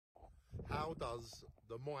How does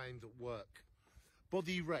the mind work?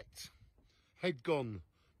 Body wrecked, head gone,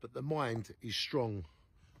 but the mind is strong.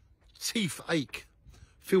 Teeth ache,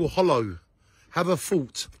 feel hollow, have a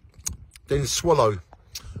thought, then swallow.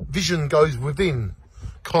 Vision goes within,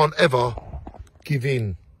 can't ever give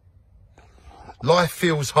in. Life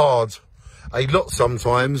feels hard, a lot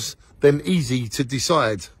sometimes, then easy to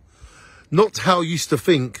decide. Not how I used to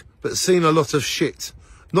think, but seen a lot of shit.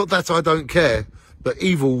 Not that I don't care, but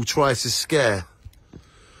evil tries to scare.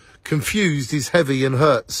 Confused is heavy and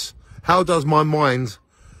hurts. How does my mind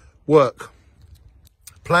work?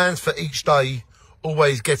 Plans for each day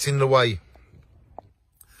always get in the way.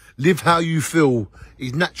 Live how you feel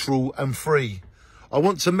is natural and free. I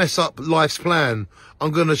want to mess up life's plan.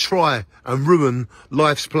 I'm going to try and ruin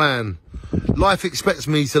life's plan. Life expects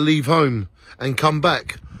me to leave home and come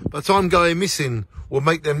back, but I'm going missing will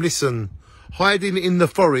make them listen. Hiding in the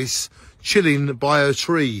forest, chilling by a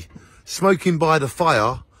tree, smoking by the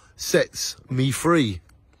fire sets me free.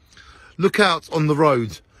 Look out on the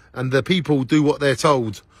road and the people do what they're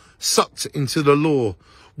told, sucked into the law,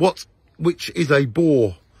 which is a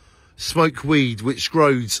bore. Smoke weed which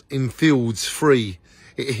grows in fields free.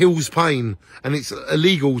 It heals pain and it's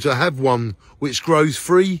illegal to have one which grows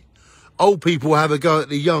free. Old people have a go at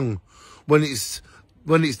the young when it's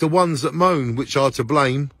the ones that moan which are to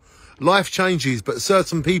blame. Life changes, but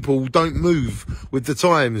certain people don't move with the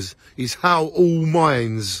times, is how all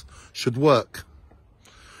minds should work.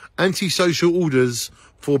 Antisocial orders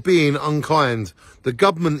for being unkind. The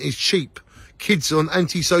government is cheap. Kids on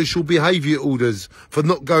antisocial behaviour orders for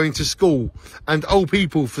not going to school, and old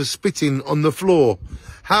people for spitting on the floor.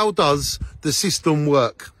 How does the system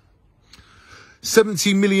work?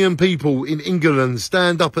 70 million people in England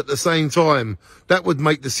stand up at the same time. That would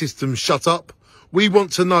make the system shut up. We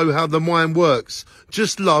want to know how the mind works.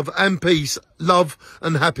 Just love and peace, love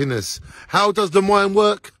and happiness. How does the mind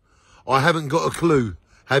work? I haven't got a clue.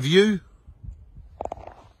 Have you?